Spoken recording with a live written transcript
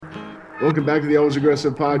Welcome back to the Always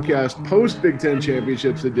Aggressive Podcast, post Big Ten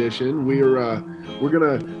Championships edition. We're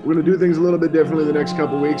gonna do things a little bit differently the next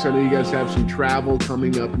couple weeks. I know you guys have some travel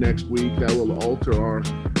coming up next week that will alter our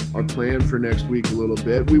plan for next week a little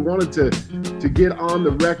bit. We wanted to get on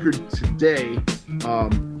the record today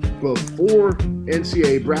before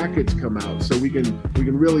NCAA brackets come out, so we can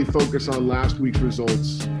really focus on last week's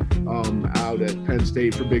results out at Penn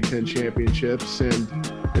State for Big Ten Championships, and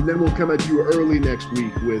then we'll come at you early next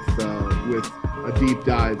week with a deep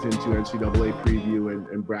dive into NCAA preview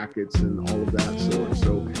and brackets and all of that sort.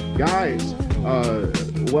 So, guys,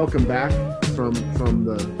 welcome back from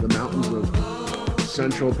the mountains of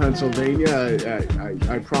central Pennsylvania.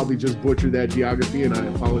 I probably just butchered that geography, and I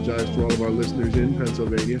apologize to all of our listeners in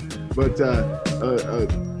Pennsylvania. But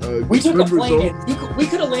we took a plane in. We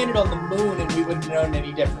could have landed on the moon, and we wouldn't have known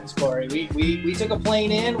any difference, Corey. We took a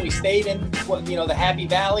plane in. We stayed in the Happy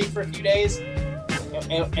Valley for a few days,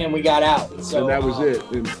 and we got out. So and that was it.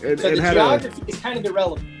 And the geography is kind of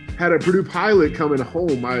irrelevant. Had a Purdue pilot coming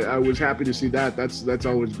home. I was happy to see that. That's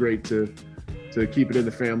always great to keep it in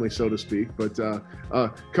the family, so to speak. But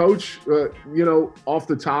Coach, off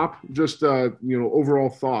the top, just overall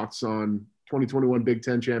thoughts on 2021 Big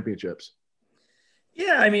Ten championships.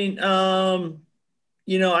 Yeah, I mean,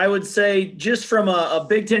 I would say just from a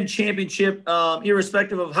Big Ten championship,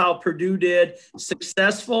 irrespective of how Purdue did,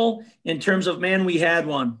 successful in terms of, man, we had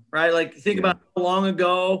one, right? Like, think about how long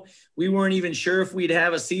ago we weren't even sure if we'd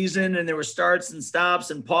have a season, and there were starts and stops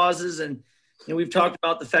and pauses. And we've talked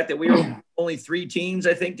about the fact that we were only 3 teams,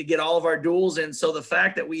 I think, to get all of our duels. And so the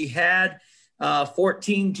fact that we had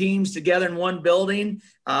 14 teams together in one building,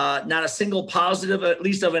 not a single positive, at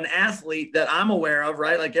least of an athlete that I'm aware of,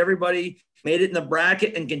 right? Like, everybody made it in the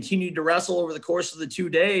bracket and continued to wrestle over the course of the 2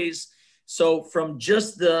 days. So from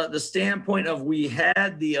just the standpoint of we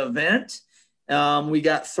had the event, we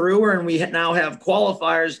got through her, and we now have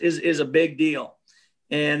qualifiers is a big deal.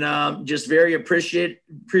 And just very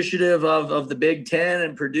appreciative of the Big Ten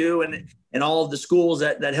and Purdue and all of the schools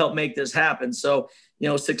that helped make this happen. So,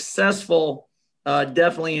 successful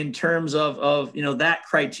definitely in terms of that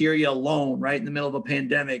criteria alone, right, in the middle of a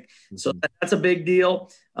pandemic. Mm-hmm. So that's a big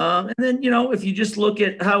deal. And then, if you just look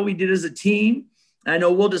at how we did as a team, I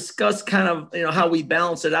know we'll discuss kind of, how we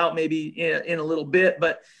balance it out maybe in a little bit,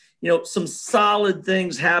 but, some solid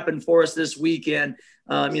things happened for us this weekend.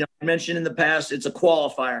 I mentioned in the past, it's a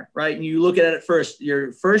qualifier, right? And you look at it first,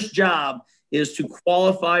 your first job is to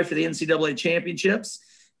qualify for the NCAA championships.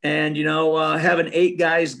 And, having 8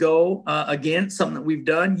 guys go again, something that we've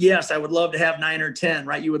done. Yes, I would love to have 9 or 10,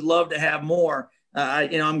 right? You would love to have more.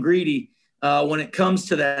 I'm greedy when it comes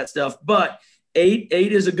to that stuff. But 8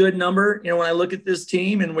 is a good number. When I look at this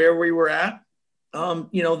team and where we were at,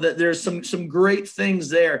 that there's some great things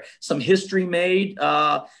there. Some history made,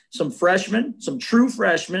 some freshmen, some true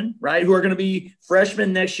freshmen, right, who are going to be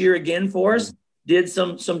freshmen next year again for us, did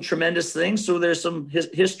some tremendous things. So there's some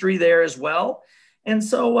history there as well. And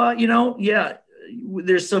so,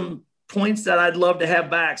 there's some points that I'd love to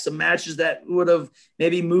have back, some matches that would have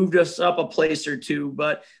maybe moved us up a place or two.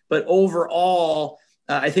 But overall,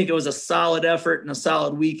 I think it was a solid effort and a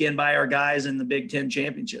solid weekend by our guys in the Big Ten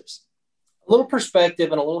championships. A little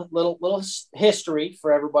perspective and a little history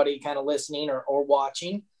for everybody kind of listening or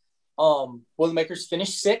watching. Boilermakers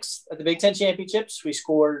finished 6th at the Big Ten championships. We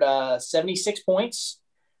scored 76 points.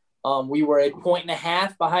 We were 1.5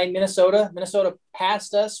 points behind Minnesota. Minnesota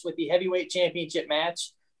passed us with the heavyweight championship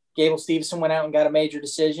match. Gable Stevenson went out and got a major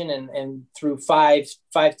decision and threw 5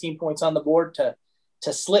 team points on the board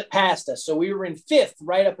to slip past us. So we were in 5th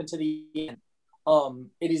right up until the end.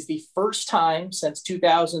 It is the first time since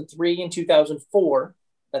 2003 and 2004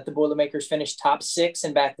 that the Boilermakers finished top 6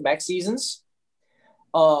 in back-to-back seasons.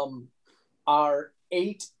 Our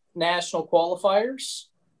 8 national qualifiers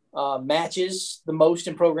matches the most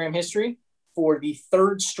in program history for the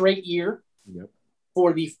 3rd straight year. Yep.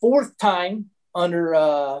 For the 4th time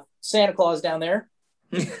under Santa Claus down there.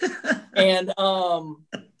 And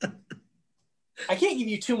I can't give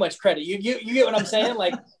you too much credit. You get what I'm saying?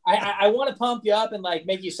 Like, I want to pump you up and like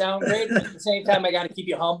make you sound great, but at the same time, I got to keep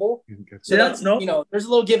you humble. So there's a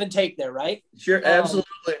little give and take there, right? Sure, absolutely.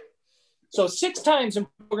 So 6 times in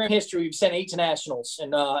program history, we've sent 8 to nationals,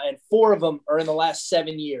 and 4 of them are in the last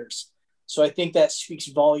 7 years. So I think that speaks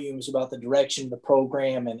volumes about the direction of the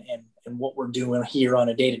program and what we're doing here on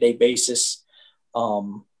a day-to-day basis.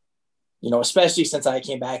 Especially since I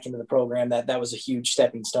came back into the program, that was a huge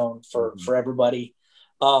stepping stone for everybody.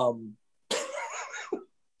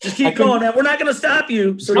 Just keep going. We're not going to stop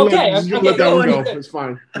you. So okay. Let that one go. It's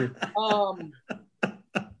fine.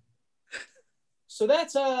 So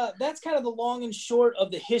that's kind of the long and short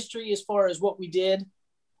of the history as far as what we did.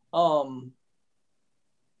 I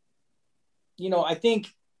think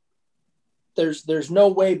there's no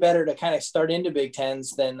way better to kind of start into Big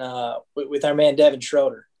Tens than with our man Devin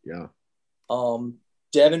Schroeder. Yeah.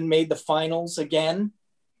 Devin made the finals again.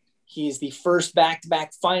 He's the first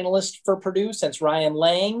back-to-back finalist for Purdue since Ryan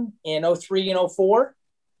Lang in 03 and 04.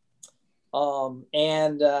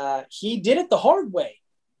 He did it the hard way.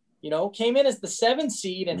 Came in as the 7th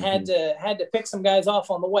seed and had to pick some guys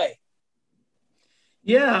off on the way.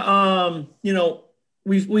 Yeah,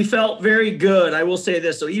 we felt very good. I will say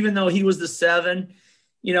this. So even though he was the 7,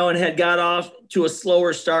 and had got off to a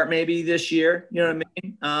slower start maybe this year, you know what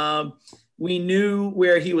I mean? We knew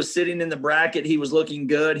where he was sitting in the bracket. He was looking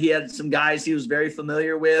good. He had some guys he was very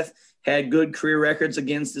familiar with, had good career records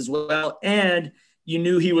against as well. And you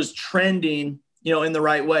knew he was trending, in the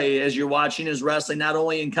right way as you're watching his wrestling, not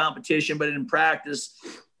only in competition, but in practice,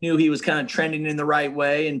 knew he was kind of trending in the right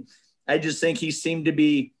way. And I just think he seemed to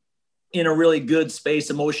be in a really good space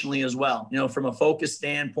emotionally as well, from a focus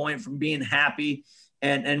standpoint, from being happy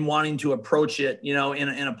and wanting to approach it, in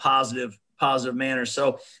a positive manner.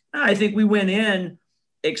 So I think we went in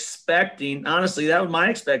expecting, honestly, that was my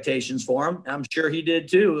expectations for him. I'm sure he did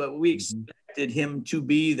too. We expected him to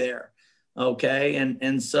be there. Okay.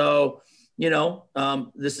 And so,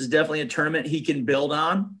 this is definitely a tournament he can build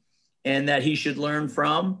on and that he should learn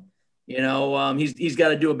from. He's got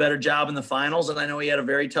to do a better job in the finals. And I know he had a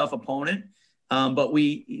very tough opponent, but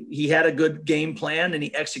he had a good game plan and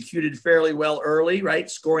he executed fairly well early, right?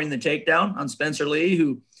 Scoring the takedown on Spencer Lee,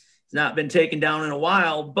 who has not been taken down in a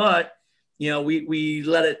while, but we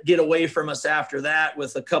let it get away from us after that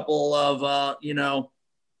with a couple of,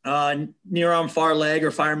 near arm far leg or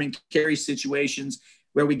fireman carry situations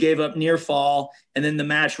where we gave up near fall, and then the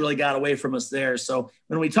match really got away from us there. So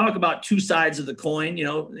when we talk about two sides of the coin,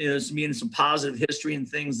 there's being some positive history and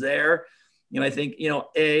things there. I think,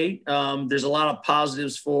 there's a lot of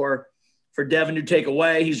positives for Devin to take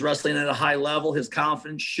away. He's wrestling at a high level. His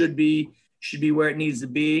confidence should be where it needs to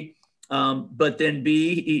be. But then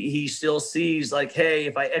B, he still sees like, hey,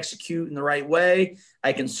 if I execute in the right way,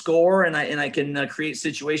 I can score and I can create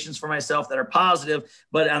situations for myself that are positive.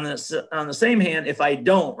 But on the same hand, if I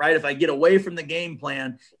don't, right, if I get away from the game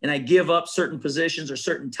plan and I give up certain positions or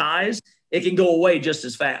certain ties, it can go away just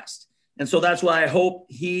as fast. And so that's what I hope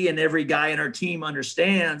he and every guy in our team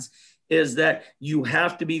understands, is that you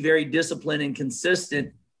have to be very disciplined and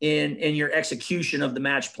consistent in your execution of the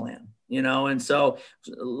match plan. And so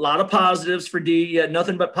a lot of positives for D. He had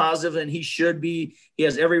nothing but positive, and he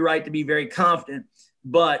has every right to be very confident,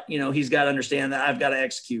 but he's got to understand that I've got to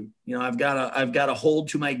execute. I've got to hold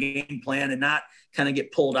to my game plan and not kind of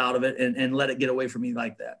get pulled out of it and let it get away from me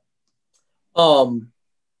like that.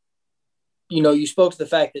 You spoke to the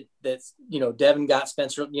fact that Devin got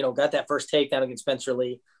Spencer, got that first takedown against Spencer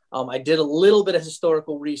Lee. I did a little bit of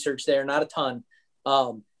historical research there, not a ton.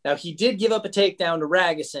 Now, he did give up a takedown to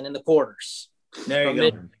Ragusin in the quarters. There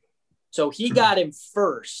you go. So he got him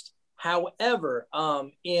first. However,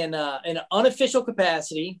 in an unofficial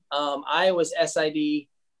capacity, Iowa's SID,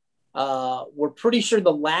 we're pretty sure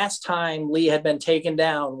the last time Lee had been taken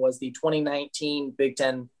down was the 2019 Big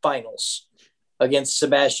Ten Finals against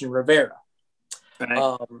Sebastian Rivera. Right.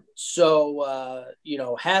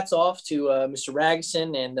 Hats off to Mr.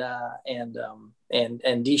 Ragusin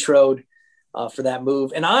and D. Schroed for that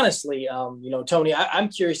move. And honestly, Tony, I'm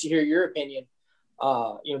curious to hear your opinion.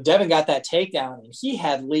 Devin got that takedown and he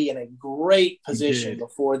had Lee in a great position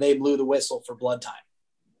before they blew the whistle for blood time.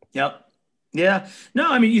 Yep. Yeah.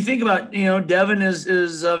 No, I mean, you think about, Devin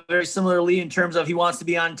is very similar to Lee in terms of he wants to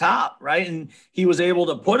be on top, right? And he was able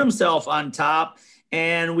to put himself on top,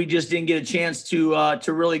 and we just didn't get a chance to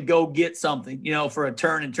really go get something, for a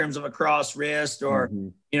turn in terms of a cross wrist or,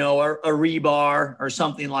 or a rebar or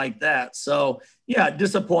something like that. So, yeah,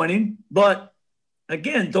 disappointing. But,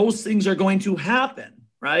 again, those things are going to happen,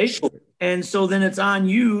 right? And so then it's on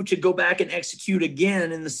you to go back and execute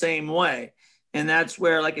again in the same way. And that's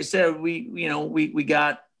where, like I said, we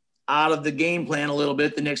got out of the game plan a little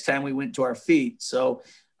bit the next time we went to our feet. So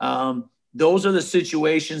those are the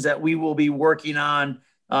situations that we will be working on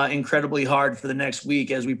incredibly hard for the next week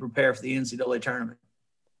as we prepare for the NCAA tournament.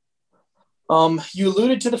 You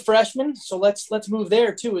alluded to the freshmen, so let's move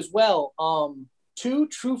there too as well. Two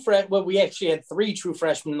true freshmen. Well, we actually had 3 true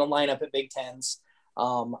freshmen in the lineup at Big Tens.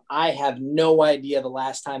 I have no idea the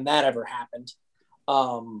last time that ever happened.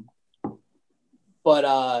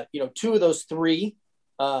 But 2 of those 3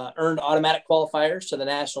 earned automatic qualifiers to the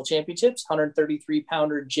national championships.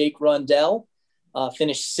 133-pounder Jake Rundell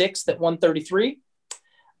finished 6th at 133.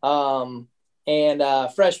 And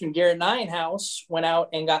freshman Garrett Ninehouse went out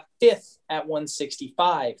and got 5th at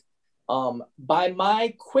 165. By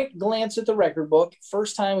my quick glance at the record book,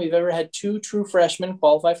 first time we've ever had 2 true freshmen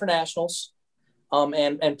qualify for nationals,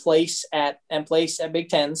 and place at Big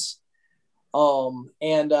Tens.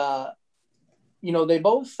 They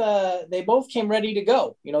both came ready to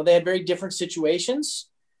go. They had very different situations.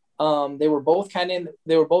 They were both in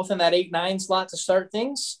that 8-9 slot to start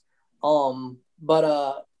things.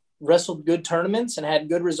 But wrestled good tournaments and had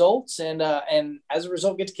good results, and as a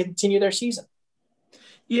result get to continue their season.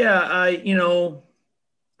 Yeah,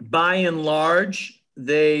 by and large,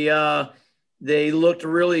 they looked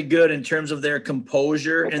really good in terms of their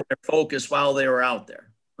composure and their focus while they were out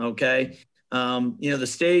there. Okay. The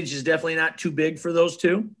stage is definitely not too big for those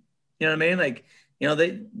two. You know what I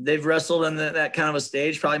mean? They've wrestled on that kind of a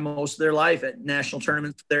stage probably most of their life at national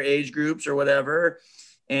tournaments, their age groups or whatever.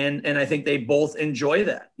 And I think they both enjoy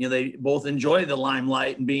that. They both enjoy the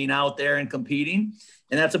limelight and being out there and competing.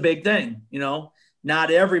 And that's a big thing.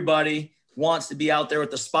 Not everybody wants to be out there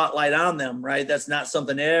with the spotlight on them, right? That's not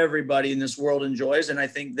something everybody in this world enjoys. And I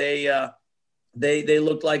think they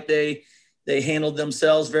looked like they handled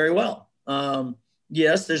themselves very well.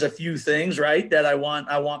 Yes, there's a few things, right, that I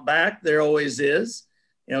want back. There always is.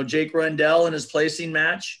 Jake Rundell in his placing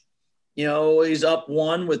match, he's up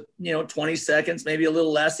 1 with, 20 seconds, maybe a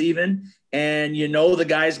little less even. And, the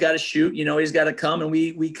guy's got to shoot, he's got to come. And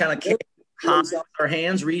we kind of can't hide our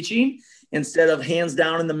hands reaching instead of hands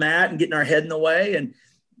down in the mat and getting our head in the way and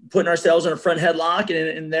putting ourselves in a front headlock.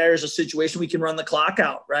 And there's a situation we can run the clock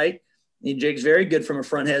out, right? And Jake's very good from a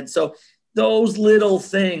front head. So those little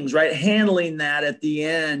things, right? Handling that at the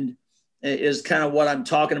end is kind of what I'm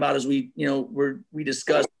talking about as we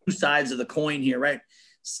discuss 2 sides of the coin here, right?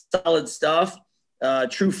 Solid stuff.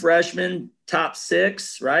 True freshman, top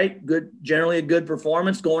 6, right? Generally a good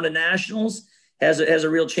performance going to nationals, has a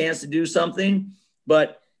real chance to do something.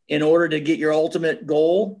 But in order to get your ultimate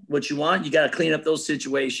goal, what you want, you got to clean up those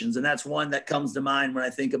situations. And that's one that comes to mind when I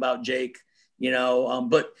think about Jake,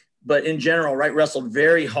 but in general, right, wrestled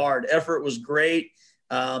very hard. Effort was great.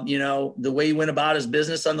 The way he went about his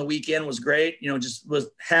business on the weekend was great. Just was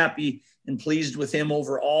happy and pleased with him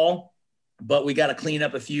overall. But we got to clean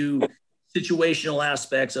up a few situational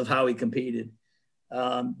aspects of how he competed.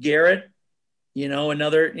 Garrett,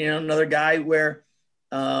 another guy where,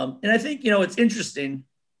 and I think, it's interesting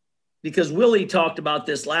because Willie talked about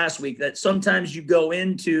this last week, that sometimes you go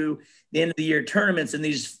into the end of the year tournaments and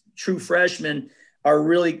these true freshmen are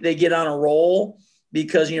really, they get on a roll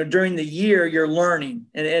because, during the year you're learning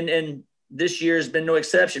and this year has been no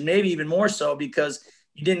exception, maybe even more so because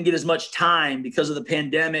you didn't get as much time because of the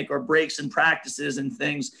pandemic or breaks in practices and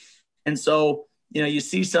things. And so, you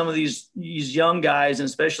see some of these young guys, and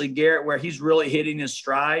especially Garrett, where he's really hitting his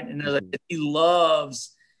stride and he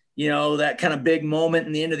loves, that kind of big moment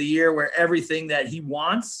in the end of the year where everything that he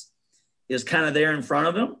wants is kind of there in front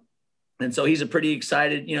of him. And so he's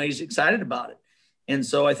he's excited about it. And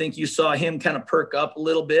so I think you saw him kind of perk up a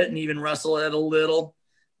little bit and even wrestle at a little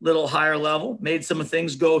higher level, made some of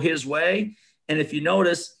things go his way. And if you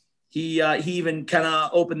notice, he even kind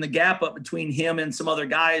of opened the gap up between him and some other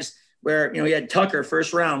guys where, he had Tucker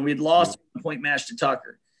first round. We'd lost a point match to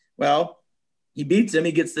Tucker. Well, he beats him.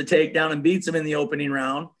 He gets the takedown and beats him in the opening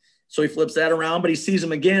round. So he flips that around, but he sees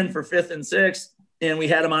him again for 5th and 6th. And we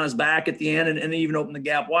had him on his back at the end and even opened the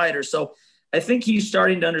gap wider. So I think he's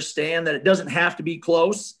starting to understand that it doesn't have to be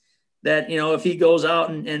close, that, if he goes out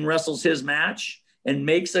and wrestles his match and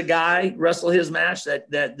makes a guy wrestle his match, that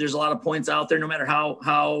there's a lot of points out there, no matter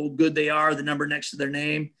how good they are, the number next to their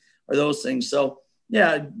name or those things. So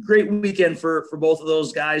yeah, great weekend for both of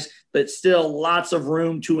those guys, but still lots of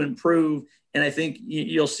room to improve. And I think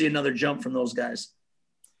you'll see another jump from those guys.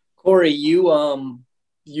 Corey, you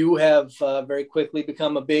have very quickly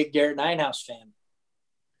become a big Garrett Ninehouse fan.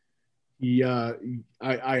 Yeah,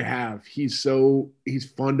 I have. He's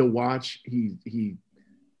fun to watch.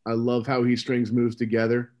 I love how he strings moves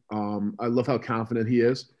together. I love how confident he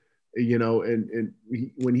is, and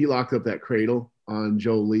when he locked up that cradle on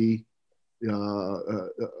Joe Lee,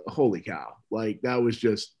 holy cow. Like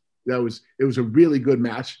it was a really good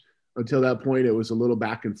match until that point. It was a little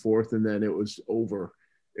back and forth and then it was over.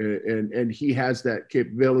 And he has that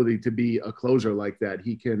capability to be a closer like that.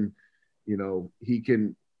 He can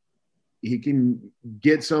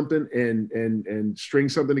get something and string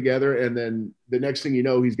something together. And then the next thing you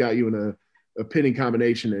know, he's got you in a pinning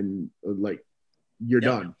combination and like you're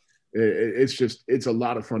done. It's a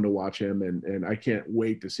lot of fun to watch him. And I can't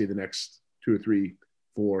wait to see the next 2 or 3,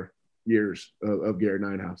 4 years of Garrett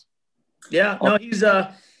Ninehouse. Yeah, no, he's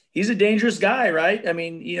he's a dangerous guy, right? I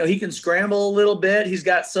mean, he can scramble a little bit. He's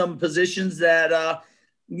got some positions that,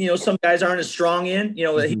 some guys aren't as strong in,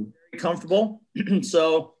 that he's very comfortable.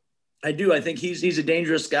 So I think he's a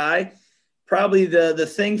dangerous guy. Probably the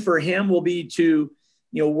thing for him will be to,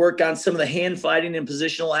 work on some of the hand fighting and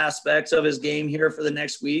positional aspects of his game here for the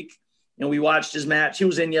next week. We watched his match. He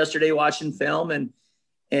was in yesterday watching film, and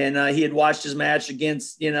he had watched his match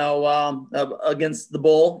against, against the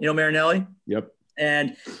Bull, Marinelli. Yep.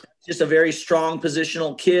 And just a very strong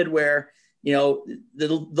positional kid where, the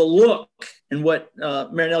look and what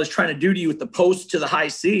Marinelli's trying to do to you with the post to the high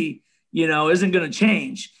C, isn't going to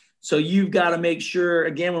change. So you've got to make sure,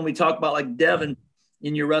 again, when we talk about like Devin,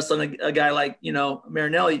 and you're wrestling a guy like,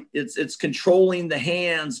 Marinelli, it's controlling the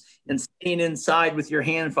hands and staying inside with your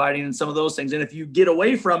hand fighting and some of those things. And if you get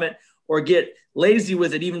away from it or get lazy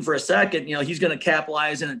with it, even for a second, he's going to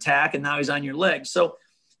capitalize and attack, and now he's on your legs. So,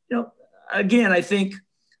 again, I think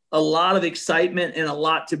a lot of excitement and a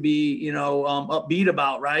lot to be, upbeat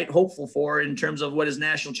about, right? Hopeful for in terms of what his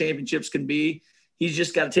national championships can be. He's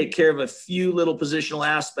just got to take care of a few little positional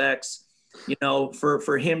aspects,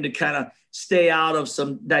 for him to kind of stay out of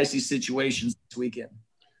some dicey situations this weekend.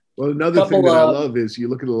 Well, another thing that I love is you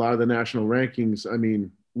look at a lot of the national rankings. I mean,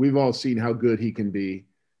 we've all seen how good he can be.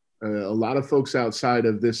 A lot of folks outside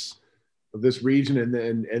of this region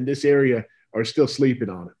and this area are still sleeping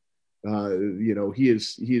on him. He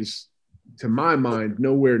is, to my mind,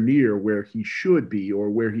 nowhere near where he should be or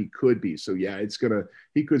where he could be. So yeah,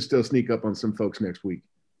 he could still sneak up on some folks next week.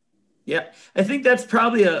 Yeah, I think that's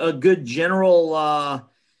probably a good general,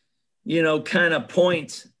 kind of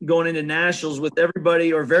point going into nationals with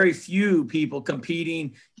everybody or very few people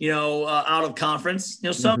competing, out of conference.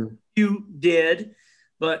 Some few did,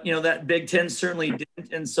 but that Big Ten certainly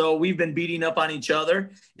didn't. And so we've been beating up on each other,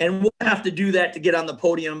 and we'll have to do that to get on the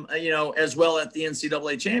podium, as well at the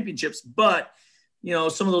NCAA championships. But,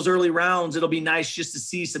 some of those early rounds, it'll be nice just to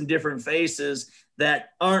see some different faces that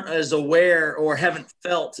aren't as aware or haven't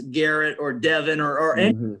felt Garrett or Devin or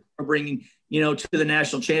any bringing, to the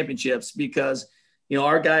national championships, because,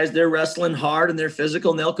 our guys, they're wrestling hard and they're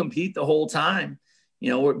physical and they'll compete the whole time.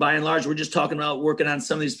 By and large, we're just talking about working on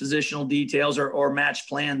some of these positional details or match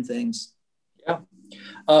plan things. Yeah.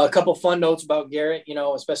 A couple fun notes about Garrett,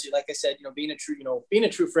 especially like I said, being a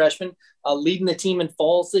true freshman, leading the team in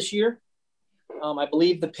falls this year. I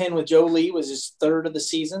believe the pin with Joe Lee was his third of the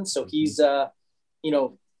season. So he's, a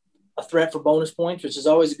threat for bonus points, which is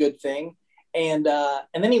always a good thing. And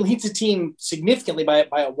then he leads the team significantly by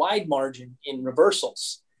a wide margin in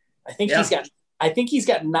reversals. I think he's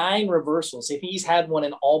got 9 reversals. I think he's had one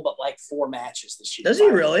in all but like 4 matches this year. Does he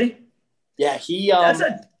really? Yeah, that's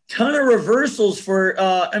a ton of reversals for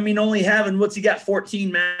only having, what's he got,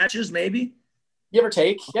 14 matches maybe? Give or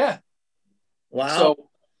take, yeah. Wow. So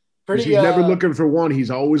pretty. He's never looking for 1. He's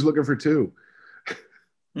always looking for 2.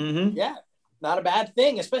 Yeah, not a bad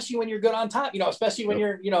thing, especially when you're good on top. Especially when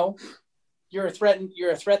you're a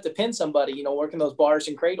threat to pin somebody. Working those bars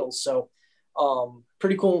and cradles. So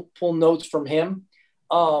pretty cool notes from him.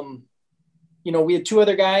 We had 2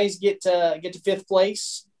 other guys get to 5th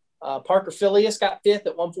place. Parker Filius got 5th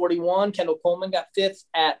at 141. Kendall Coleman got 5th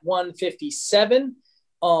at 157.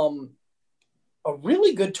 A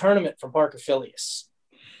really good tournament from Parker Filius.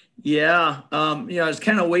 Yeah. I was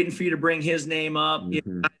kind of waiting for you to bring his name up.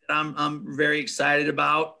 I'm very excited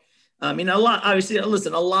about. A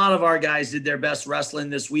lot of our guys did their best wrestling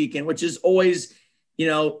this weekend, which is always,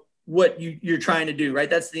 what you're trying to do, right?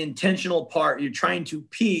 That's the intentional part. You're trying to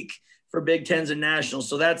peak for Big Tens and nationals.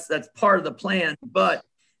 So that's part of the plan. But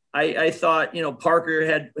I thought, Parker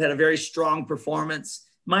had a very strong performance,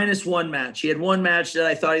 minus 1 match. He had 1 match that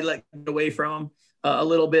I thought he let get away from him a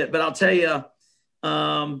little bit. But I'll tell you,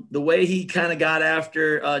 the way he kind of got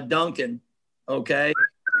after Duncan,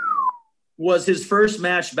 was his first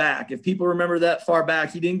match back. If people remember that far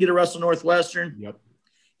back, he didn't get to wrestle Northwestern. Yep.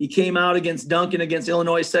 He came out against Duncan against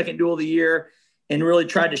Illinois, second duel of the year, and really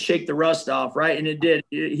tried to shake the rust off, right? And it did.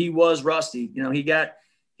 He was rusty. He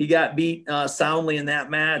got beat soundly in that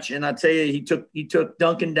match. And I tell you, he took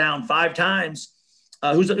Duncan down 5 times.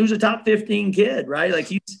 Who's a top 15 kid, right? Like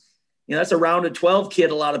that's a round of 12 kid.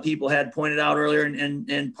 A lot of people had pointed out earlier.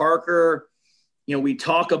 And Parker, we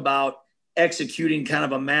talk about executing kind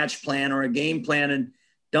of a match plan or a game plan, and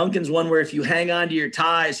Duncan's one where if you hang on to your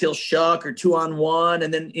ties, he'll shuck or 2-on-1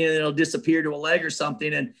 and then it'll disappear to a leg or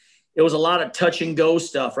something. And it was a lot of touch and go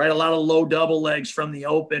stuff, right? A lot of low double legs from the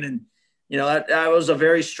open. And, that was a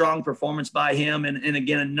very strong performance by him. And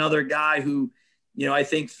again, another guy who, I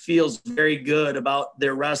think feels very good about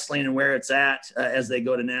their wrestling and where it's at as they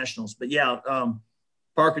go to nationals. But yeah,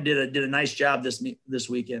 Parker did a nice job this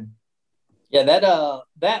weekend. Yeah,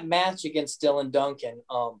 that match against Dylan Duncan,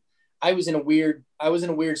 I was in a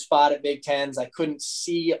weird spot at Big Tens. I couldn't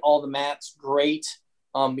see all the mats great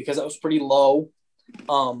because I was pretty low.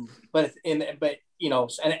 But you know,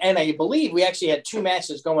 and I believe we actually had two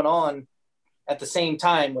matches going on at the same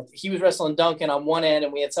time. He was wrestling Duncan on one end,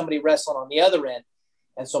 and we had somebody wrestling on the other end.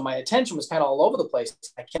 And so my attention was kind of all over the place.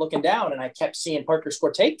 I kept looking down, and I kept seeing Parker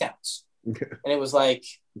score takedowns, and it was like,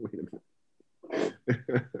 you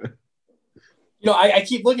know, I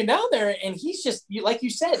keep looking down there, and he's just, like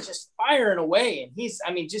you said, just firing away, and he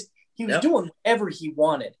was doing whatever he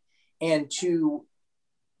wanted, and to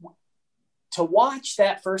watch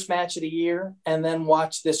that first match of the year and then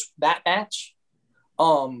watch that match,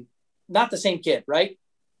 not the same kid, right?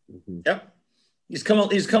 Yep. He's come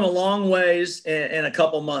a long ways in a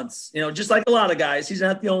couple months, you know, just like a lot of guys. He's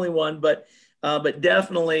not the only one, but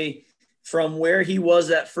definitely from where he was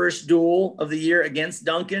that first duel of the year against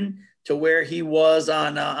Duncan to where he was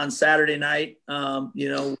on Saturday night, you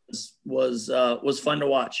know, was fun to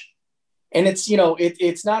watch. And it's, you know,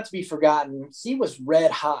 it's not to be forgotten. He was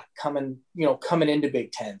red hot coming into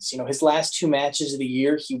Big Tens. You know, his last two matches of the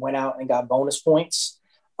year, he went out and got bonus points.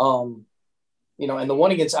 You know, and the one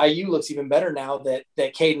against IU looks even better now that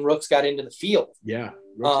Caden Rooks got into the field. Yeah,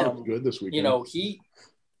 Rooks looked good this weekend. You know,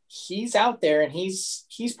 he's out there and he's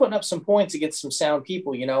putting up some points against some sound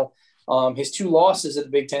people. You know, his two losses at the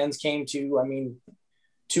Big Tens came to, I mean,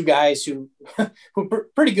 two guys who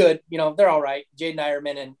pretty good. You know, they're all right. Jaden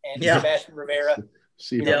Ironman and Sebastian Rivera.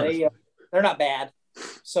 You know, they're not bad.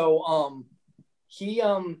 So I'll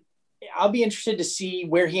be interested to see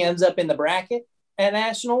where he ends up in the bracket at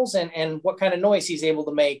nationals and what kind of noise he's able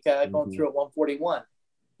to make going through at 141.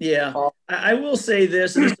 Yeah, I will say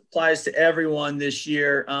this, and this applies to everyone this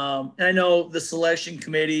year. And I know the selection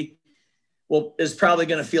committee is probably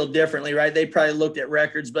going to feel differently, right? They probably looked at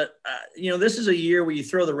records, but you know, this is a year where you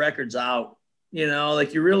throw the records out, you know,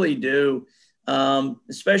 like you really do.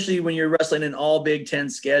 Especially when you're wrestling an all Big Ten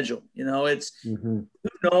schedule, you know, it's who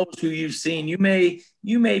knows who you've seen. You may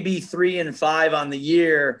be 3-5 on the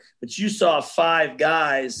year, but you saw 5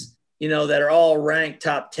 guys, you know, that are all ranked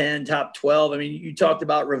top 10, top 12. I mean, you talked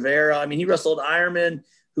about Rivera. I mean, he wrestled Ironman,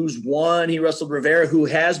 who's won. He wrestled Rivera, who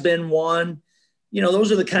has been won. You know,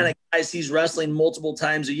 those are the kind of guys he's wrestling multiple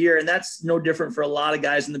times a year. And that's no different for a lot of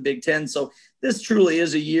guys in the Big Ten. So this truly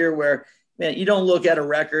is a year where, man, you don't look at a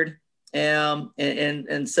record and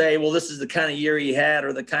say, well, this is the kind of year he had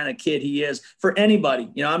or the kind of kid he is for anybody.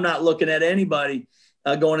 You know, I'm not looking at anybody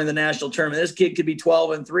going in the national tournament. This kid could be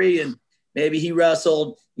 12-3 and maybe he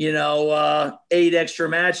wrestled, you know, 8 extra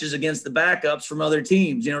matches against the backups from other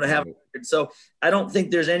teams, you know, to have. So I don't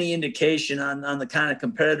think there's any indication on the kind of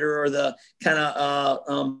competitor or the kind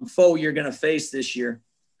of foe you're going to face this year.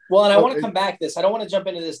 Well, and I want to come back to this. I don't want to jump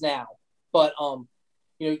into this now, but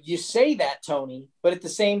you know, you say that, Tony, but at the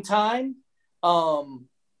same time,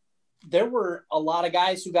 there were a lot of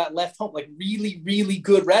guys who got left home, like really, really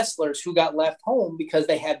good wrestlers who got left home because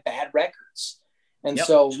they had bad records. And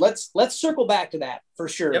so let's circle back to that for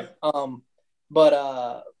sure. Yep.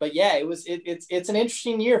 But yeah, it's an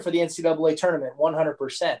interesting year for the NCAA tournament,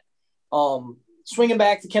 100%. Swinging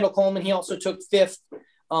back to Kendall Coleman, he also took 5th,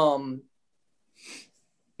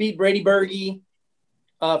 beat Brady Berge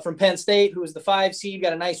from Penn State, who was the 5 seed,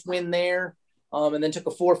 got a nice win there, and then took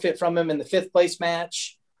a forfeit from him in the 5th place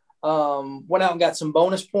match. Went out and got some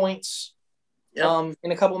bonus points in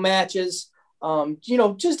a couple matches. You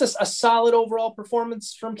know, just a solid overall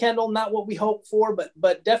performance from Kendall. Not what we hoped for,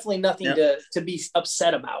 but definitely nothing to be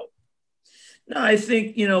upset about. No, I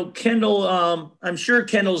think, you know, Kendall, I'm sure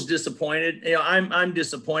Kendall's disappointed. You know, I'm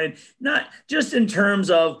disappointed, not just in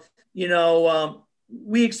terms of, you know,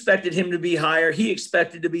 we expected him to be higher. He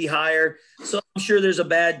expected to be higher. So I'm sure there's a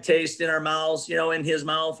bad taste in our mouths, you know, in his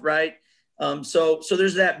mouth. Right. So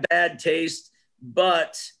there's that bad taste,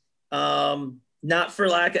 but not for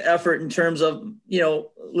lack of effort in terms of, you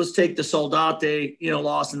know, let's take the Soldate, you know,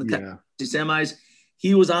 loss in the semis.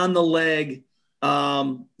 He was on the leg,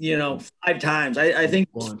 you know, 5 times. I think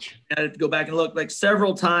I had to go back and look, like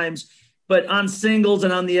several times, but on singles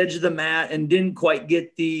and on the edge of the mat, and didn't quite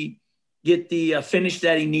get the finish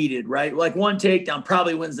that he needed, right? Like one takedown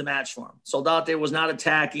probably wins the match for him. Soldate was not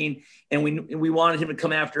attacking, and we wanted him to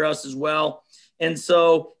come after us as well. And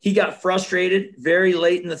so he got frustrated very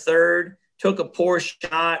late in the 3rd, took a poor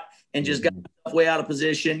shot, and just got way out of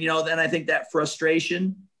position. You know, then I think that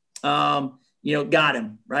frustration, you know, got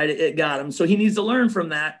him, right? It got him. So he needs to learn from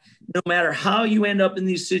that. No matter how you end up in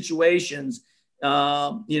these situations,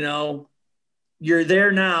 you know, you're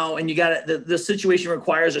there now, and you got the situation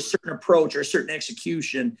requires a certain approach or a certain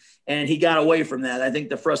execution, and he got away from that. I think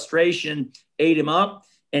the frustration ate him up,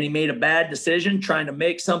 and he made a bad decision trying to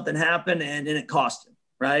make something happen, and it cost him,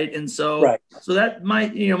 right? And so, so that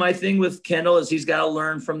my thing with Kendall is he's got to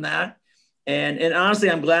learn from that, and honestly,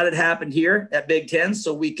 I'm glad it happened here at Big Ten,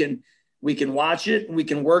 so we can watch it, and we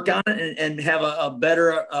can work on it, and have a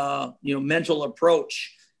better mental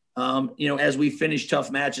approach, as we finish tough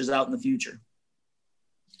matches out in the future.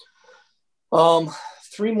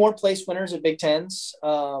 3 more place winners at Big Tens,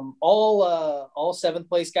 all 7th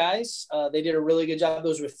place guys. They did a really good job.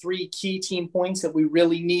 Those were 3 key team points that we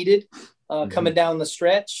really needed coming down the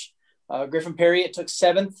stretch. Griffin Perriott took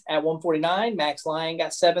 7th at 149. Max Lyon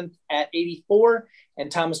got 7th at 84,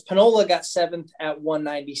 and Thomas Panola got 7th at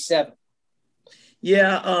 197.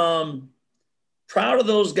 Yeah, proud of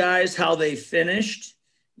those guys, how they finished.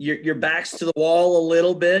 Your back's to the wall a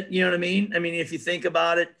little bit. You know what I mean? I mean, if you think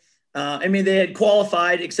about it, they had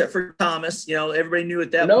qualified except for Thomas. Everybody knew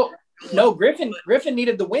at that point. No, Griffin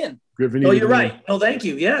needed the win. You're right. Oh, thank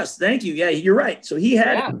you. Yes, thank you. Yeah, you're right. So he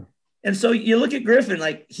had, and so you look at Griffin,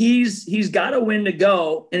 like he's got a win to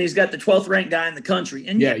go, and he's got the 12th ranked guy in the country.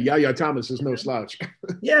 And Yaya Thomas is no slouch.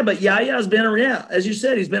 Yeah, but Yaya's been around, as you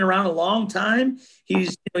said, he's been around a long time.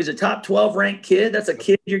 He's a top 12 ranked kid. That's a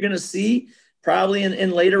kid you're going to see probably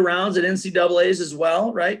in later rounds at NCAAs as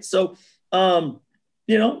well, right? So,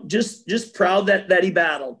 just proud that he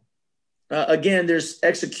battled. Again, there's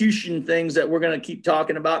execution things that we're going to keep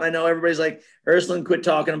talking about. And I know everybody's like, Ursuline, quit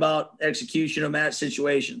talking about execution of match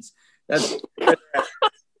situations. That's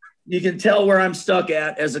you can tell where I'm stuck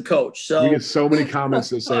at as a coach. So you get so many comments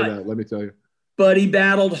that say that, let me tell you. But he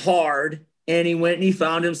battled hard, and he went and he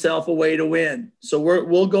found himself a way to win. So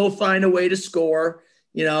we'll go find a way to score,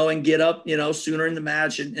 and get up, sooner in the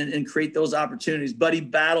match and create those opportunities. But he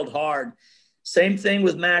battled hard. Same thing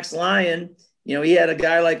with Max Lyon. He had a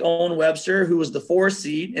guy like Owen Webster, who was the 4th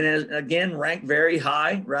seed, and again, ranked very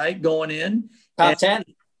high, right, going in. Top 10.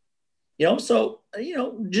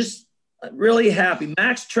 Just really happy.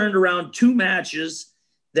 Max turned around 2 matches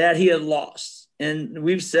that he had lost. And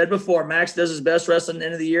we've said before, Max does his best wrestling at the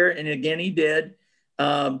end of the year, and again, he did.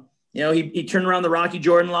 He turned around the Rocky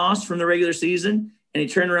Jordan loss from the regular season, and he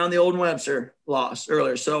turned around the Owen Webster loss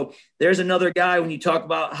earlier. So there's another guy, when you talk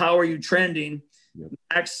about how are you trending,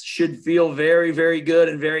 Max should feel very, very good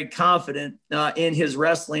and very confident in his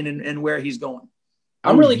wrestling and where he's going.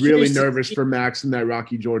 I'm really nervous for Max in that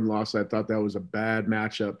Rocky Jordan loss. I thought that was a bad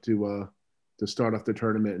matchup to start off the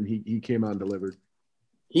tournament, and he came out and delivered.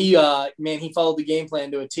 He followed the game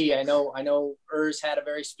plan to a T. I know Urs had a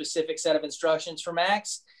very specific set of instructions for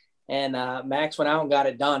Max, and Max went out and got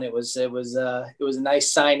it done. It was a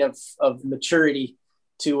nice sign of maturity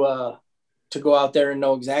to go out there and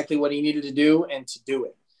know exactly what he needed to do and to do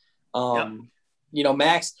it.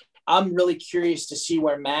 Max, I'm really curious to see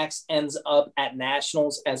where Max ends up at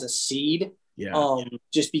nationals as a seed.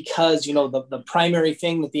 Just because, the primary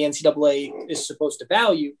thing that the NCAA is supposed to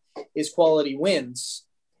value is quality wins,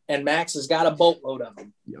 and Max has got a boatload of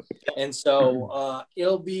them. And so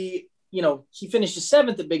it'll be, he finishes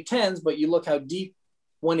 7th at Big Tens, but you look how deep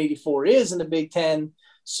 184 is in the Big Ten.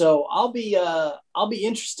 So I'll be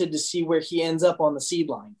interested to see where he ends up on the seed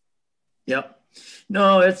line. Yep.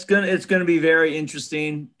 No, it's gonna be very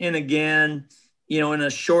interesting. And again, in a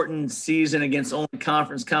shortened season against only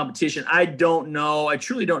conference competition, I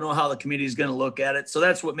truly don't know how the committee is going to look at it. So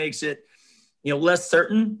that's what makes it, less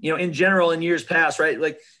certain. In general, in years past, right?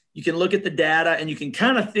 Like you can look at the data and you can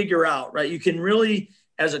kind of figure out, right? You can really,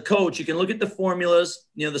 as a coach, you can look at the formulas,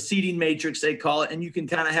 the seeding matrix they call it, and you can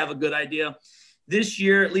kind of have a good idea. This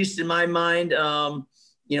year, at least in my mind,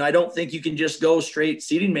 I don't think you can just go straight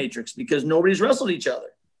seeding matrix because nobody's wrestled each other.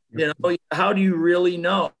 How do you really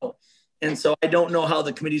know? And so I don't know how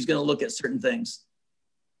the committee is going to look at certain things.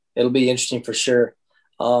 It'll be interesting for sure.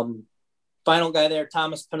 Final guy there,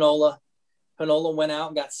 Thomas Panola. Panola went out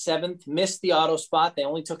and got 7th, missed the auto spot. They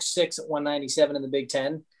only took 6 at 197 in the Big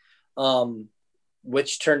Ten,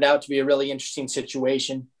 which turned out to be a really interesting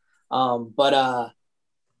situation.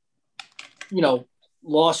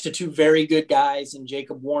 Lost to 2 very good guys in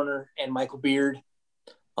Jacob Warner and Michael Beard.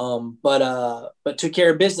 But took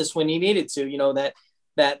care of business when he needed to.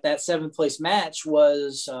 That 7th place match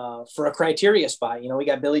was for a criteria spot. We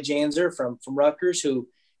got Billy Janzer from Rutgers, who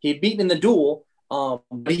he had beaten in the duel. But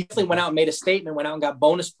he definitely went out and made a statement, went out and got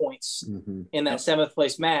bonus points in that 7th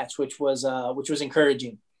place match, which was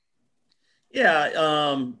encouraging.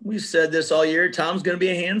 Yeah. We've said this all year. Tom's going to be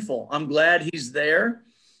a handful. I'm glad he's there.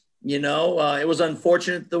 It was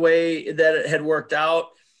unfortunate the way that it had worked out.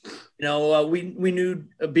 We knew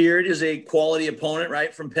Beard is a quality opponent,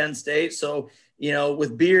 right, from Penn State. So,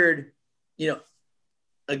 with Beard,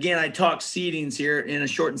 again, I talk seedings here in a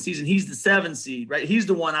shortened season. He's the 7 seed, right? He's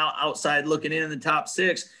the one outside looking in the top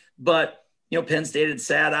 6. But, Penn State had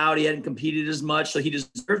sat out. He hadn't competed as much, so he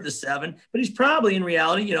deserved the 7. But he's probably, in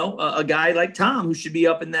reality, a guy like Tom who should be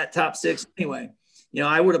up in that top 6 anyway.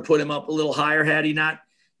 I would have put him up a little higher had he not,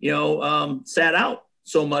 sat out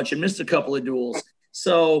so much and missed a couple of duels.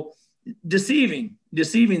 So deceiving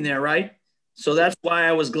there, right? So that's why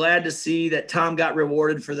I was glad to see that Tom got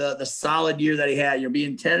rewarded for the solid year that he had. You're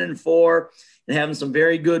being 10-4 and having some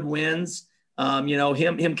very good wins.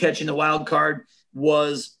 Him catching the wild card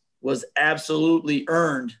was absolutely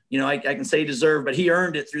earned. I can say deserved, but he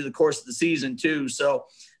earned it through the course of the season too. So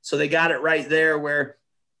they got it right there where,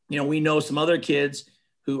 we know some other kids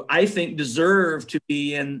who I think deserve to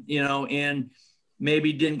be in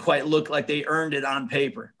maybe didn't quite look like they earned it on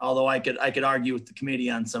paper. Although I could argue with the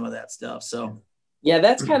committee on some of that stuff. So. Yeah,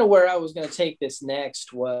 that's kind of where I was going to take this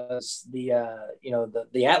next was the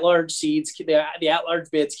at-large seeds. The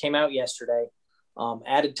at-large bids came out yesterday.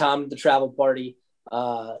 Added Tom to the travel party.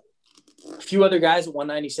 A few other guys at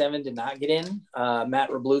 197 did not get in. Matt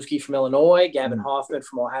Wroblewski from Illinois, Gavin Hoffman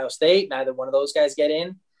from Ohio State. Neither one of those guys get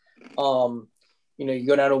in. You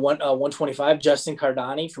go down to 125, Justin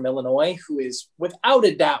Cardani from Illinois, who is without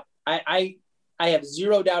a doubt, I have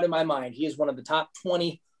zero doubt in my mind, he is one of the top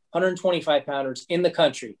 20 125 pounders in the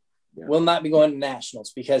country. Yeah. Will not be going to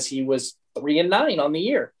nationals because he was 3-9 on the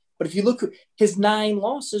year. But if you look, his 9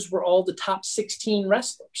 losses were all the top 16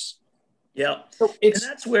 wrestlers. Yeah. So and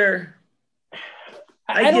that's where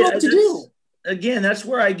I don't know what to do. Again, that's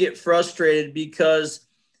where I get frustrated because,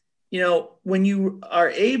 when you are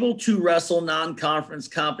able to wrestle non-conference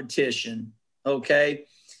competition, okay,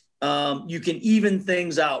 you can even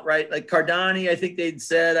things out, right? Like Cardani, I think they'd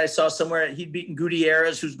said, I saw somewhere he'd beaten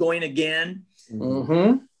Gutierrez, who's going again.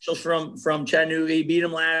 Mm-hmm. So from Chattanooga, he beat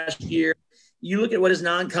him last year. You look at what his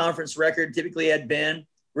non-conference record typically had been,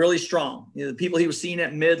 really strong. The people he was seeing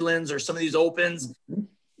at Midlands or some of these opens,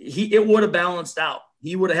 it would have balanced out.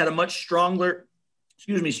 He would have had a much stronger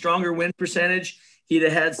win percentage. He'd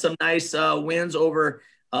have had some nice wins over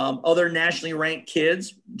other nationally ranked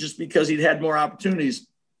kids just because he'd had more opportunities.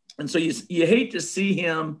 And so you hate to see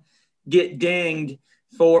him get dinged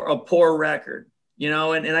for a poor record, and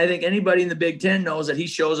I think anybody in the Big Ten knows that he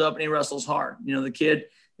shows up and he wrestles hard.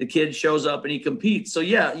 The kid shows up and he competes. So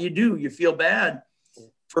yeah, you feel bad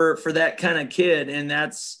for that kind of kid. And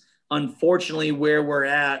that's unfortunately where we're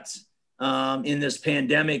at in this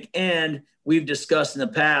pandemic. And we've discussed in the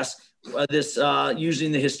past this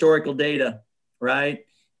using the historical data, right?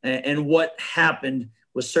 And what happened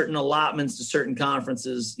with certain allotments to certain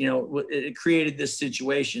conferences, it created this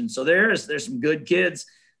situation. So there's some good kids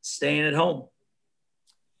staying at home.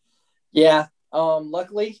 Yeah.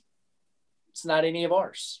 Luckily it's not any of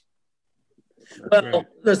ours. Well,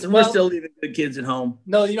 listen, we're still leaving good kids at home.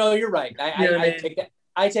 No, you're right.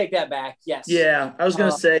 I take that back. Yes. Yeah. I was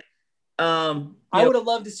going to say, I would have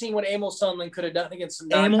loved to see what Emil Sundlin could have done against some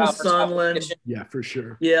non-conference competition. Yeah, for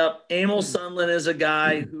sure. Yeah. Emil Sundlin is a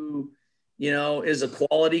guy who, is a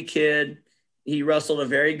quality kid. He wrestled a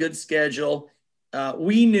very good schedule.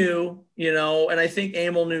 We knew, and I think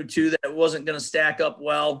Emil knew too, that it wasn't going to stack up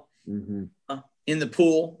well in the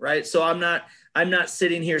pool. Right. So I'm not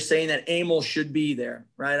sitting here saying that Emil should be there.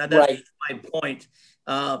 Right. That's my point.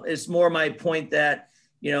 It's more my point that,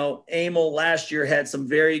 Emil last year had some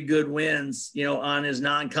very good wins, on his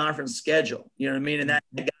non-conference schedule, you know what I mean? And that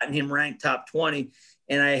had gotten him ranked top 20.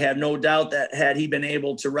 And I have no doubt that had he been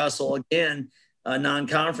able to wrestle again, a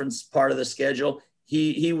non-conference part of the schedule,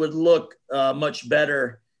 he would look much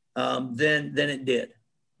better than it did.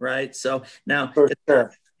 Right. So now, for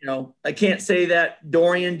sure. I can't say that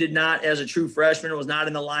Dorian did not, as a true freshman, was not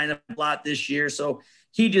in the lineup a lot this year. So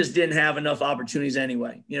he just didn't have enough opportunities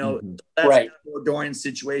anyway. That's right. Dorian's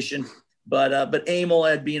situation. But Emil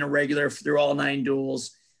had being a regular through all 9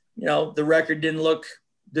 duels, the record didn't look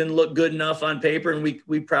good enough on paper, and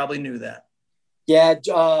we probably knew that. Yeah,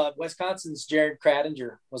 Wisconsin's Jared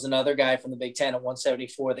Kratinger was another guy from the Big Ten at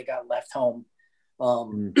 174 that got left home.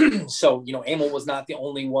 So Emil was not the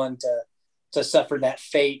only one to suffer that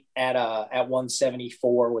fate at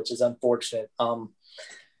 174, which is unfortunate.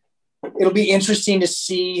 It'll be interesting to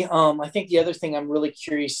see. I think the other thing I'm really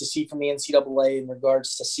curious to see from the NCAA in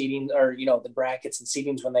regards to seeding, or the brackets and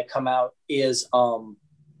seedings when they come out, is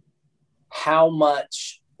how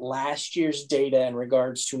much last year's data in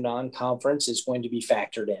regards to non-conference is going to be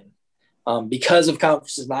factored in because of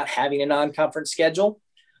conferences not having a non-conference schedule.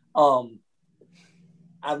 I'm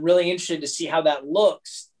really interested to see how that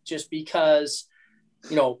looks just because,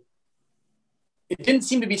 you know, it didn't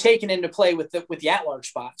seem to be taken into play with the at-large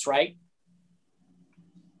spots, right?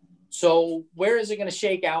 So where is it going to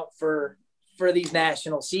shake out for these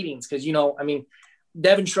national seedings? Because, you know, I mean,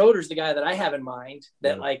 Devin Schroeder's the guy that I have in mind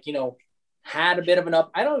that, like, you know, had a bit of an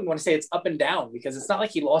up. I don't even want to say it's up and down, because it's not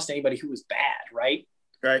like he lost anybody who was bad, right?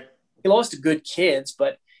 Right. He lost to good kids,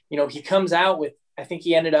 but, you know, he comes out with, I think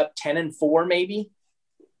he ended up 10-4, maybe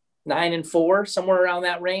 9-4, somewhere around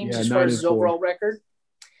that range, as far as his overall record.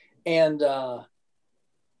 And,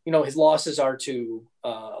 you know, his losses are to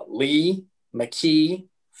Lee, McKee,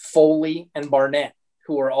 Foley, and Barnett,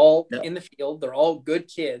 who are all in the field. They're all good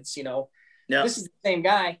kids, you know. This is the same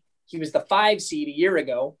guy. He was the 5 seed a year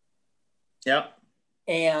ago. Yep.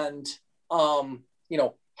 And, you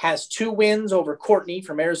know, has 2 wins over Courtney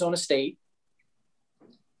from Arizona State.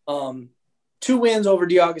 2 wins over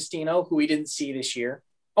DiAugustino, who we didn't see this year.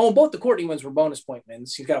 Oh, and both the Courtney wins were bonus point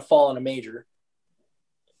wins. He's got a fall in a major.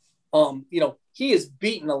 You know, he has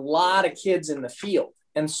beaten a lot of kids in the field.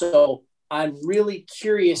 And so I'm really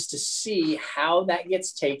curious to see how that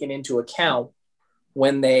gets taken into account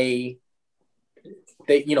when they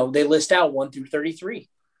you know, they list out 1 through 33.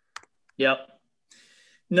 Yep.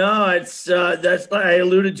 No, it's that's, I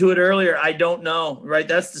alluded to it earlier. I don't know, right?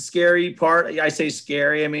 That's the scary part. I say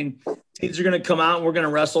scary. I mean, teams are going to come out and we're going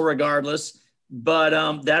to wrestle regardless,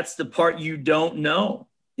 but that's the part you don't know.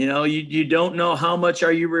 You know, you don't know how much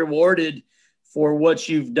are you rewarded for what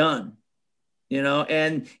you've done, you know?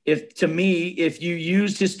 And if you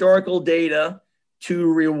used historical data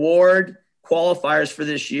to reward qualifiers for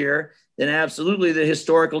this year, then absolutely the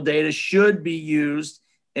historical data should be used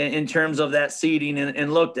in terms of that seeding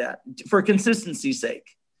and looked at for consistency's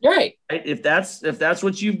sake. Right. If that's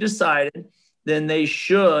what you've decided, then they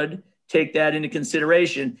should take that into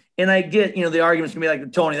consideration. And I get, you know, the arguments can be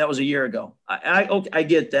like, Tony, that was a year ago. I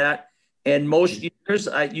get that. And most years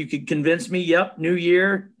you could convince me, yep, new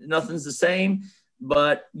year, nothing's the same,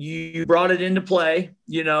 but you brought it into play,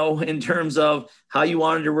 you know, in terms of how you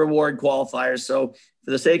wanted to reward qualifiers. So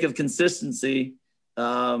for the sake of consistency,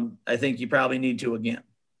 I think you probably need to again.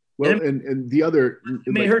 Well, and the other,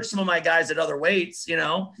 it may hurt some of my guys at other weights, you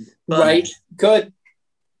know, but right. Good.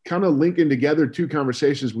 Kind of linking together 2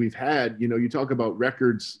 conversations we've had, you know, you talk about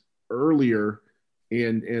records earlier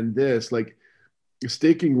and this, like,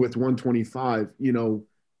 sticking with 125, you know,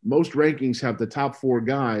 most rankings have the top 4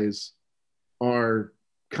 guys are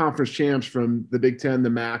conference champs from the Big Ten, the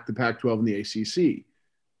MAC, the Pac-12, and the ACC.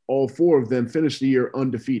 All 4 of them finished the year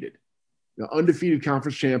undefeated. Now, undefeated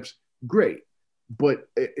conference champs, great. But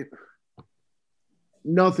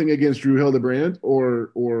nothing against Drew Hildebrand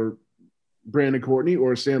or Brandon Courtney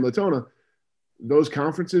or Sam Latona. Those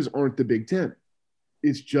conferences aren't the Big Ten.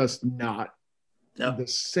 It's just not the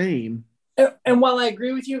same. And while I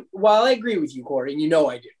agree with you, Corey, and you know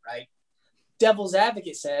I do, right? Devil's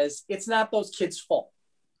advocate says it's not those kids' fault.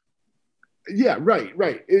 Yeah, right.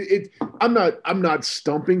 I'm not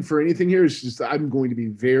stumping for anything here. It's just I'm going to be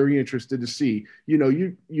very interested to see. You know,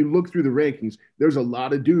 you look through the rankings. There's a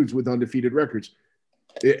lot of dudes with undefeated records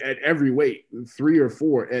at every weight, 3 or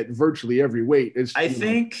 4 at virtually every weight. I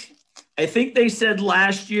think they said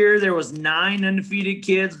last year there was 9 undefeated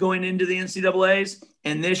kids going into the NCAAs,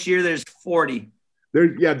 and this year there's 40.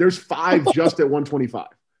 There's 5 just at 125.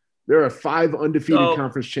 There are 5 undefeated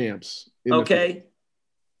conference champs. Okay.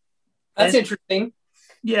 That's interesting.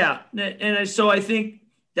 Yeah. And so I think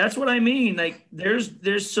that's what I mean. Like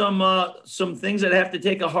there's some things that have to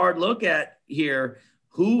take a hard look at here.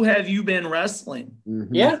 Who have you been wrestling?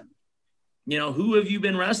 Mm-hmm. Yeah. You know, who have you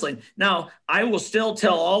been wrestling? Now, I will still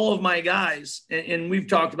tell all of my guys, and we've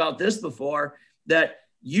talked about this before, that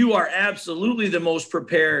you are absolutely the most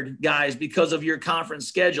prepared guys because of your conference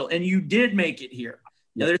schedule. And you did make it here.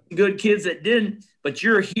 Now, there's some good kids that didn't, but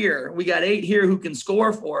you're here. We got 8 here who can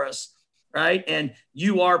score for us. Right. And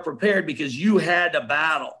you are prepared because you had to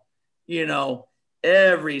battle, you know,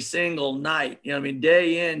 every single night, you know, I mean,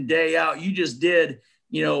 day in, day out, you just did,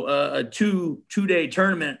 you know, a two-day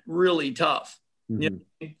tournament really tough. Mm-hmm. You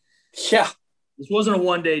know? Yeah. This wasn't a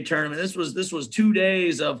 1-day tournament. This was 2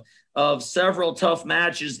 days of several tough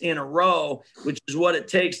matches in a row, which is what it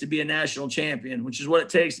takes to be a national champion, which is what it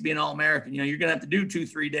takes to be an All-American. You know, you're going to have to do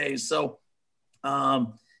 2-3 days. So,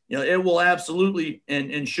 you know, it will absolutely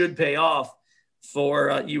and should pay off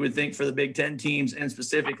for, you would think, for the Big Ten teams and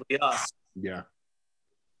specifically us. Yeah.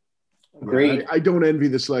 Agreed. I don't envy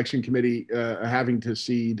the selection committee having to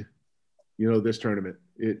seed, you know, this tournament.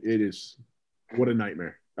 It is what a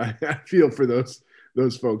nightmare. I feel for those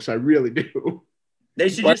folks. I really do. They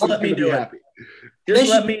should just let me do it. Just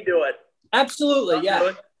let me do it. Absolutely.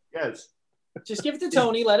 Yeah. Yes. Just give it to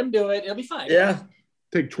Tony. Let him do it. It'll be fine. Yeah.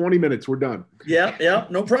 Take 20 minutes. We're done. Yeah.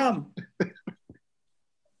 No problem.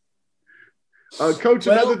 Coach,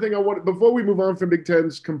 another thing I want before we move on from Big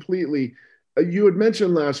Tens completely, you had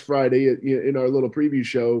mentioned last Friday in our little preview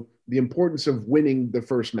show the importance of winning the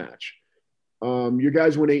first match. Your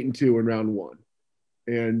guys went 8-2 in round one,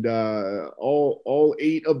 and all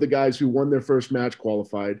 8 of the guys who won their first match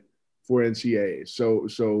qualified for NCAA.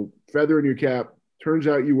 So feather in your cap. Turns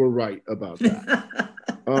out you were right about that.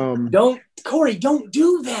 Corey, don't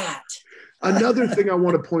do that. Another thing I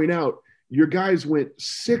want to point out: your guys went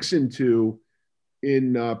 6-2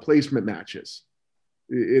 in placement matches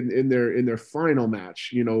in their final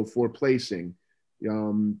match. For placing.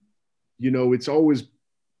 It's always,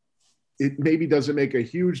 it maybe doesn't make a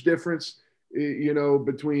huge difference,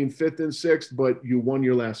 between 5th and 6th, but you won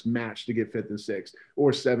your last match to get 5th and 6th,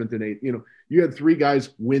 or 7th and 8th. You had 3 guys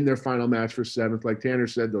win their final match for 7th. Like Tanner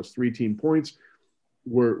said, those 3 team points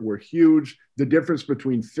were huge. The difference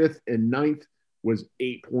between 5th and 9th was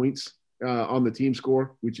 8 points on the team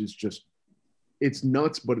score, which is just, it's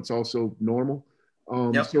nuts, but it's also normal.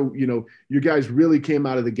 Yep. So, you guys really came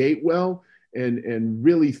out of the gate well and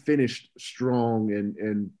really finished strong,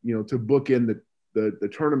 and to book in the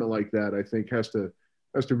tournament like that, I think has to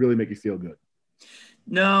really make you feel good.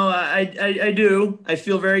 No, I do. I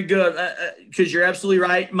feel very good because you're absolutely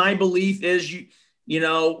right. My belief is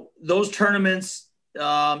those tournaments,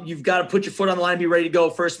 you've got to put your foot on the line and be ready to go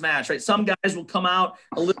first match, right? Some guys will come out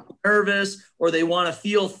a little nervous, or they want to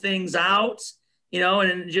feel things out,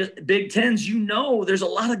 and just Big Tens, there's a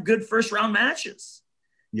lot of good first round matches.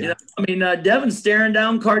 Yeah. Devin staring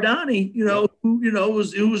down Cardani, who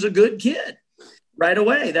was a good kid right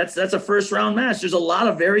away. That's a first round match. There's a lot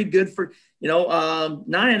of very good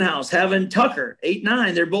Nienhouse having Tucker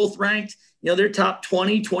 8-9. They're both ranked, they're top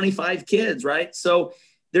 20, 25 kids, right? So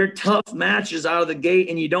they're tough matches out of the gate,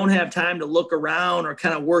 and you don't have time to look around or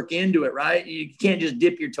kind of work into it, right? You can't just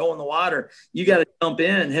dip your toe in the water. You got to jump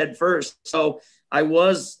in head first. So I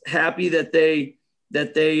was happy that they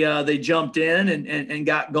jumped in and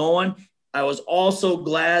got going. I was also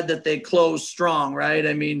glad that they closed strong, right?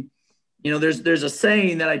 There's a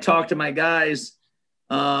saying that I talk to my guys.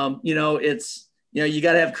 It's you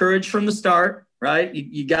got to have courage from the start, right?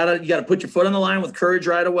 You gotta put your foot on the line with courage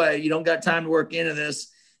right away. You don't got time to work into this,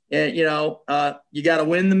 and you got to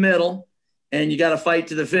win the middle, and you got to fight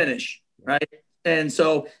to the finish, right? And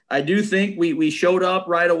so I do think we showed up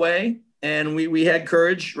right away, and we had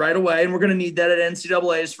courage right away, and we're going to need that at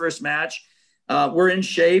NCAA's first match. We're in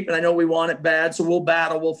shape, and I know we want it bad, so we'll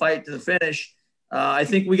battle, we'll fight to the finish. I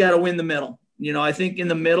think we got to win the middle. I think in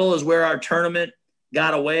the middle is where our tournament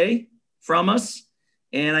got away from us.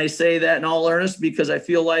 And I say that in all earnest because I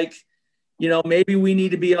feel like, maybe we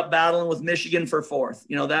need to be up battling with Michigan for 4th.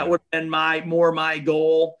 That would have been my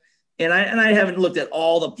goal. And I haven't looked at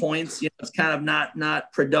all the points. It's kind of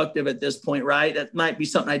not productive at this point, right? That might be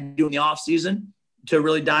something I do in the off season to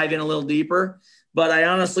really dive in a little deeper. But I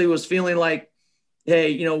honestly was feeling like,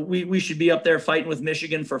 hey, we should be up there fighting with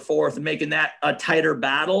Michigan for 4th and making that a tighter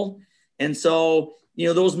battle. And so,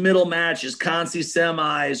 those middle matches, Conci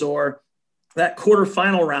semis, or that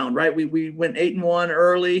quarterfinal round, right? We went 8-1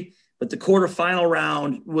 early, but the quarterfinal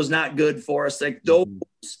round was not good for us. Like those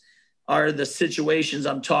are the situations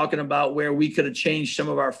I'm talking about where we could have changed some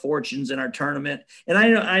of our fortunes in our tournament. And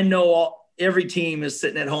I know every team is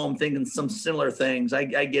sitting at home thinking some similar things.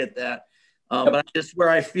 I get that. But just where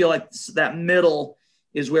I feel like that middle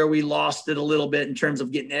is where we lost it a little bit in terms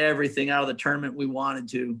of getting everything out of the tournament we wanted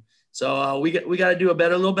to. So we got to do a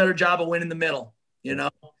little better job of winning the middle, and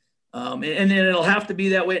then it'll have to be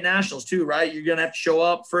that way at nationals too, right? You're going to have to show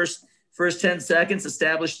up first 10 seconds,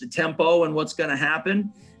 establish the tempo and what's going to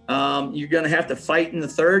happen. You're going to have to fight in the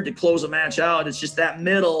third to close a match out. It's just that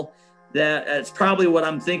middle that's probably what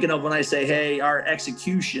I'm thinking of when I say, hey, our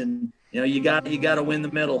execution. You got to win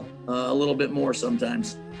the middle a little bit more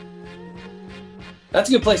sometimes. That's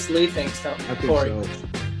a good place to leave things, I think Corey. so.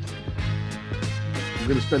 We're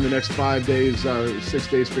going to spend the next 5 days, 6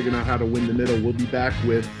 days figuring out how to win the middle. We'll be back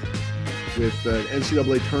with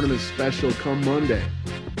NCAA tournament special come Monday.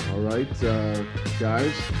 All right,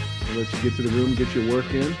 guys, I'll let you get to the room, get your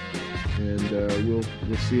work in, and we'll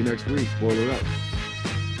see you next week. Boiler up.